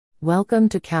Welcome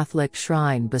to Catholic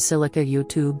Shrine Basilica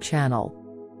YouTube channel.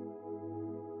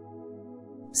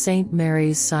 St.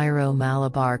 Mary's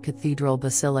Syro-Malabar Cathedral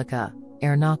Basilica,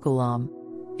 Ernakulam.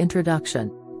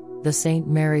 Introduction. The St.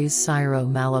 Mary's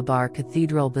Syro-Malabar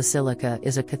Cathedral Basilica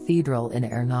is a cathedral in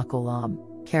Ernakulam,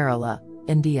 Kerala,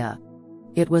 India.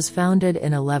 It was founded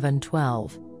in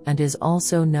 1112, and is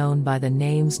also known by the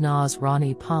names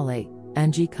Nasrani Palli,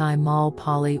 Anchikaimal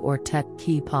Palli or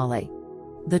Thekke Palli.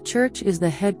 The church is the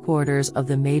headquarters of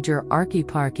the Major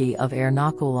Archeparchy of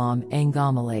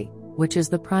Ernakulam-Angamaly, which is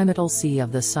the Primatal See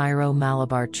of the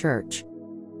Syro-Malabar Church.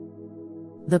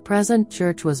 The present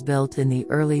church was built in the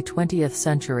early 20th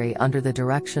century under the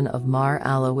direction of Mar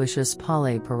Aloysius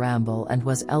Pazheparambil and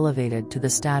was elevated to the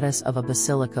status of a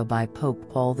basilica by Pope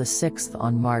Paul VI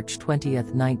on March 20,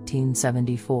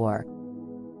 1974.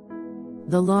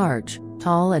 The large,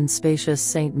 tall and spacious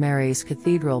St. Mary's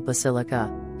Cathedral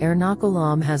Basilica,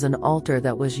 Ernakulam has an altar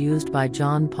that was used by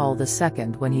John Paul II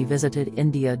when he visited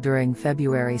India during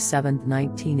February 7,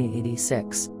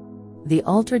 1986. The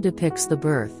altar depicts the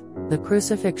birth, the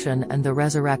crucifixion and the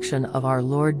resurrection of our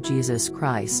Lord Jesus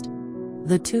Christ.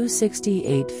 The two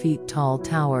 68 feet tall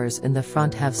towers in the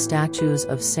front have statues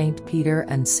of St. Peter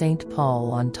and St.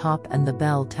 Paul on top, and the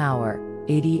bell tower,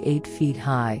 88 feet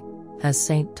high, has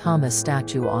St. Thomas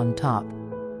statue on top.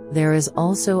 There is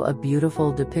also a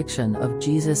beautiful depiction of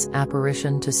Jesus'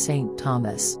 apparition to St.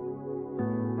 Thomas.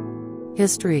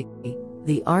 History.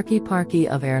 The Archeparchy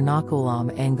of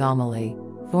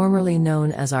Ernakulam-Angamaly, formerly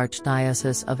known as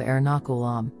Archdiocese of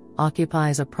Ernakulam,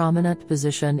 occupies a prominent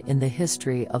position in the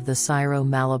history of the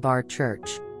Syro-Malabar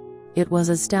Church. It was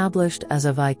established as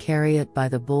a vicariate by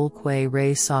the Bull Quae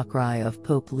Re Sacri of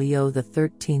Pope Leo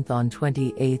XIII on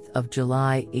 28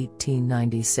 July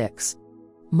 1896.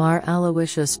 Mar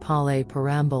Aloysius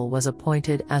Pazheparambil was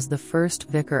appointed as the first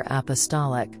vicar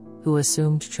apostolic, who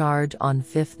assumed charge on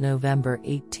 5 November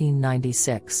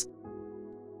 1896.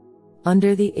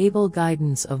 Under the able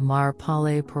guidance of Mar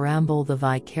Pazheparambil, the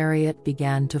vicariate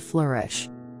began to flourish.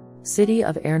 City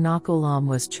of Ernakulam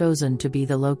was chosen to be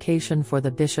the location for the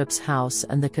bishop's house,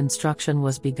 and the construction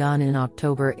was begun in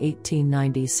October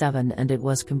 1897 and it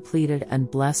was completed and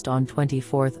blessed on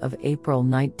 24 April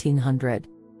 1900.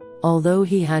 Although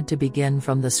he had to begin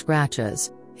from the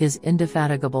scratches, his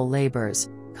indefatigable labors,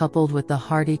 coupled with the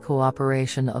hearty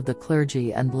cooperation of the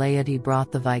clergy and laity,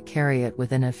 brought the vicariate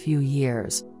within a few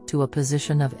years to a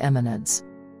position of eminence.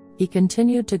 He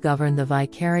continued to govern the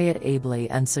vicariate ably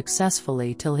and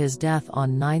successfully till his death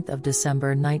on 9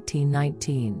 December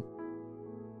 1919.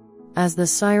 As the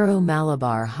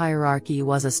Syro-Malabar hierarchy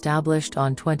was established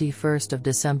on 21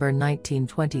 December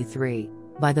 1923,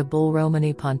 by the Bull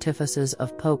Romani Pontifices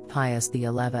of Pope Pius XI,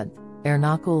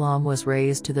 Ernakulam was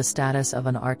raised to the status of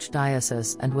an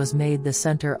archdiocese and was made the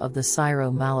center of the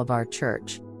Syro-Malabar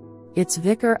Church. Its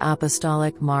vicar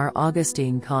apostolic Mar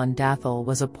Augustine Kondathil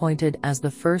was appointed as the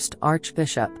first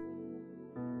archbishop.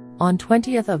 On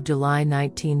 20 July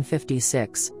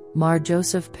 1956, Mar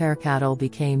Joseph Perkatil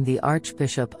became the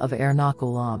Archbishop of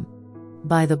Ernakulam.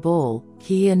 By the bull,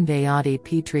 Ki in Beati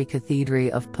Petri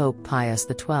Cathedri of Pope Pius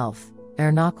XII,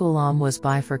 Ernakulam was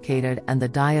bifurcated and the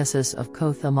Diocese of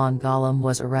Kothamangalam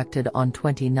was erected on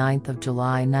 29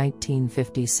 July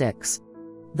 1956.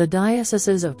 The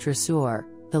dioceses of Thrissur,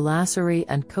 Thalassery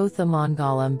and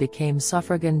Kothamangalam became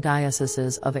suffragan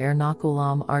dioceses of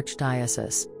Ernakulam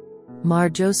Archdiocese. Mar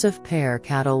Joseph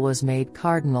Perkatil was made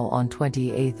cardinal on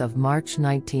 28 March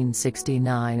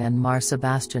 1969 and Mar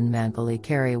Sebastian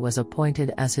Mangalikari was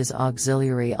appointed as his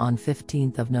auxiliary on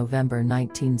 15 November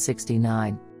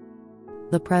 1969.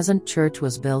 The present church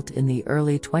was built in the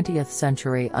early 20th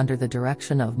century under the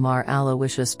direction of Mar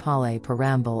Aloysius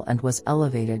Pazheparambil and was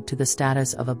elevated to the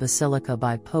status of a basilica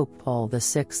by Pope Paul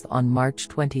VI on March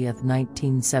 20,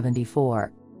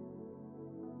 1974.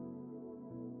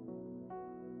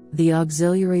 The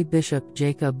auxiliary bishop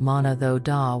Jacob Manatho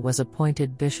Da was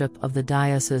appointed bishop of the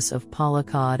Diocese of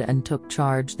Palakkad and took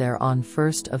charge there on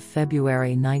 1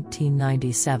 February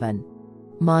 1997.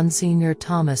 Monsignor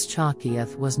Thomas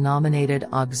Chakiyeth was nominated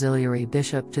auxiliary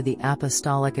bishop to the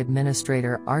apostolic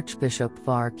administrator Archbishop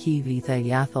Var Kivitha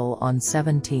Yathal on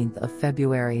 17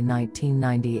 February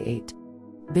 1998.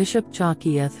 Bishop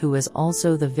Chakiyeth, who is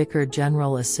also the vicar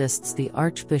general, assists the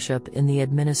archbishop in the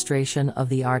administration of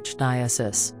the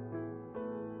archdiocese.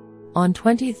 On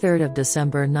 23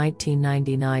 December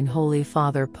 1999, Holy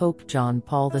Father Pope John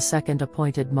Paul II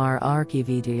appointed Mar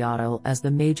Archeparchy as the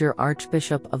Major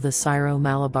Archbishop of the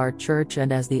Syro-Malabar Church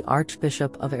and as the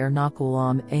Archbishop of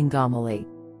Ernakulam-Angamaly.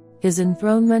 His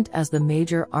enthronement as the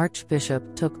Major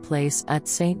Archbishop took place at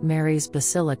St. Mary's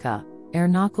Basilica,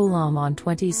 Ernakulam on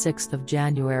 26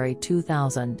 January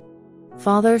 2000.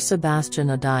 Father Sebastian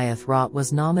Adiath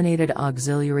was nominated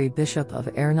Auxiliary Bishop of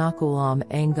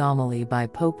Ernakulam-Angamaly by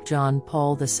Pope John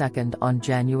Paul II on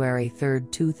January 3,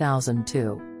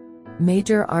 2002.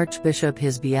 Major Archbishop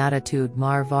His Beatitude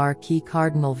Mar Aloysius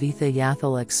Cardinal Vitha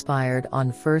Yathal expired on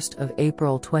 1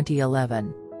 April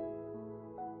 2011.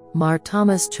 Mar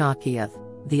Thomas Chakiath,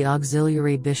 the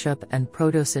Auxiliary Bishop and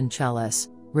Proto-Syncellus,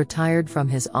 retired from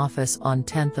his office on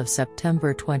 10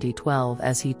 September 2012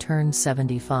 as he turned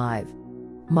 75.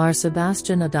 Mar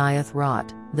Sebastian Adiath,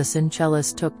 the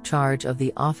Syncellus, took charge of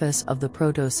the office of the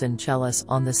Proto-Syncellus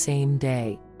on the same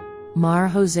day. Mar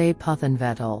Jose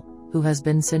Puthenvetel, who has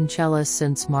been Syncellus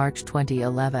since March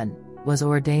 2011, was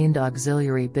ordained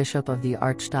Auxiliary Bishop of the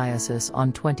Archdiocese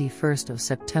on 21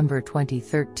 September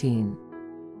 2013.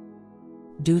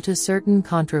 Due to certain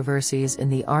controversies in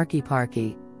the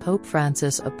Archeparchy, Pope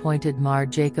Francis appointed Mar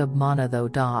Jacob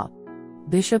Monatho Da,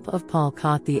 Bishop of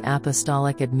Palkot, the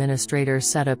Apostolic Administrator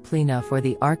Setta Plena for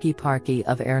the Archeparchy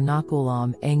of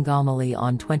Ernakulam-Angamaly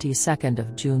on 22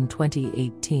 June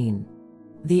 2018.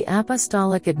 The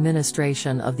Apostolic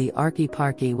Administration of the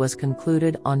Archeparchy was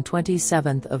concluded on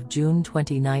 27 June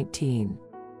 2019.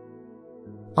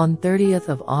 On 30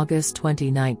 August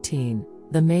 2019,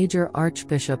 the Major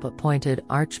Archbishop appointed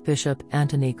Archbishop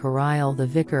Antony Carrile the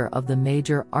Vicar of the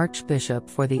Major Archbishop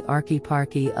for the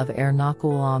Archeparchy of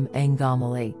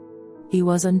Ernakulam-Angamaly. He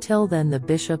was until then the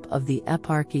Bishop of the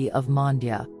Eparchy of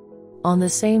Mandya. On the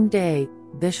same day,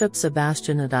 Bishop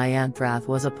Sebastian Adianthrath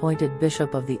was appointed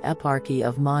Bishop of the Eparchy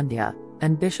of Mandya,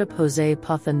 and Bishop Jose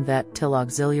Puthenvetel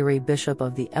Auxiliary Bishop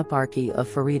of the Eparchy of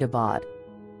Faridabad.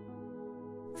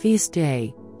 Feast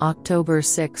Day, October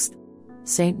 6.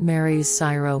 St. Mary's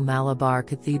Syro-Malabar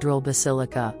Cathedral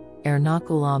Basilica,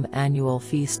 Ernakulam. Annual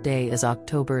Feast Day is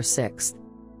October 6.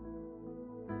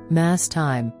 Mass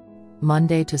time: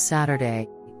 Monday to Saturday.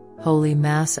 Holy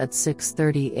Mass at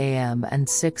 6:30 a.m. and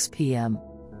 6 p.m.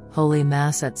 Holy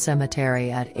Mass at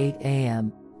Cemetery at 8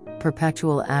 a.m.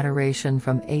 Perpetual Adoration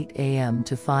from 8 a.m.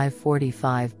 to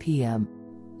 5:45 p.m.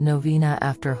 Novena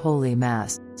after Holy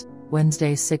Mass,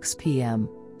 Wednesday 6 p.m.,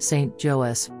 St.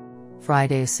 Joas.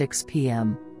 Friday 6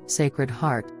 p.m., Sacred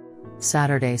Heart.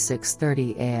 Saturday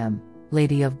 6:30 a.m.,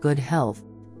 Lady of Good Health.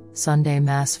 Sunday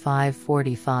Mass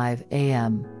 5:45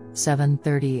 a.m.,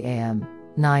 7:30 a.m.,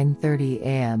 9:30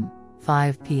 a.m.,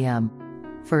 5 p.m.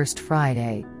 First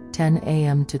Friday, 10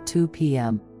 a.m. to 2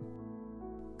 p.m.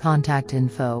 Contact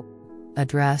info.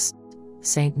 Address: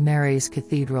 St. Mary's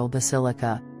Cathedral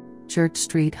Basilica, Church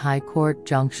Street, High Court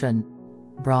Junction,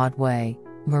 Broadway,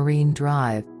 Marine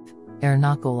Drive,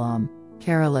 Ernakulam,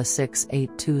 Kerala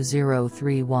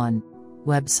 682031.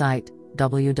 Website: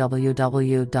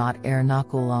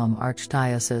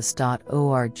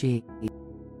 www.ernakulamarchdiocese.org.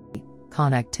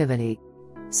 Connectivity: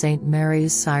 St.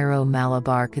 Mary's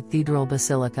Syro-Malabar Cathedral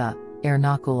Basilica,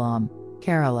 Ernakulam,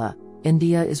 Kerala,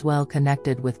 India is well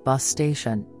connected with bus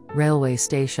station, railway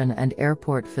station and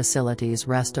airport facilities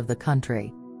rest of the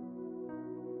country.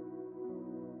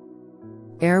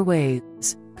 Airways: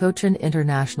 Cochin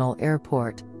International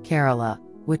Airport, Kerala,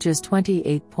 which is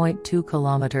 28.2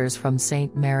 kilometers from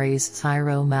St. Mary's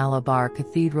Syro-Malabar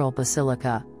Cathedral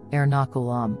Basilica,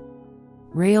 Ernakulam.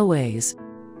 Railways: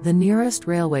 the nearest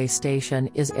railway station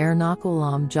is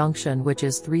Ernakulam Junction, which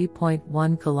is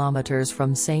 3.1 kilometers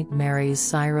from St. Mary's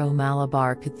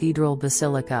Syro-Malabar Cathedral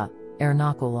Basilica,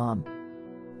 Ernakulam.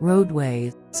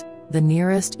 Roadways: the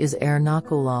nearest is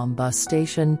Ernakulam Bus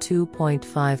Station,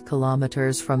 2.5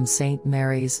 kilometers from St.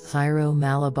 Mary's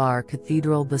Syro-Malabar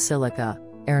Cathedral Basilica,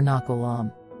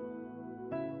 Ernakulam.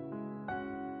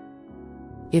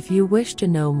 If you wish to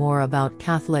know more about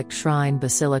Catholic shrine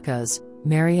basilicas,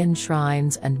 Marian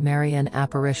shrines and Marian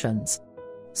apparitions,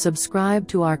 subscribe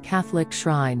to our Catholic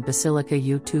Shrine Basilica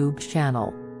YouTube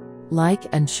channel.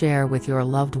 Like and share with your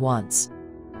loved ones.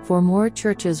 For more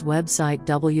churches, website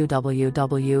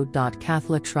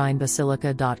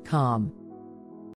www.catholicshrinebasilica.com.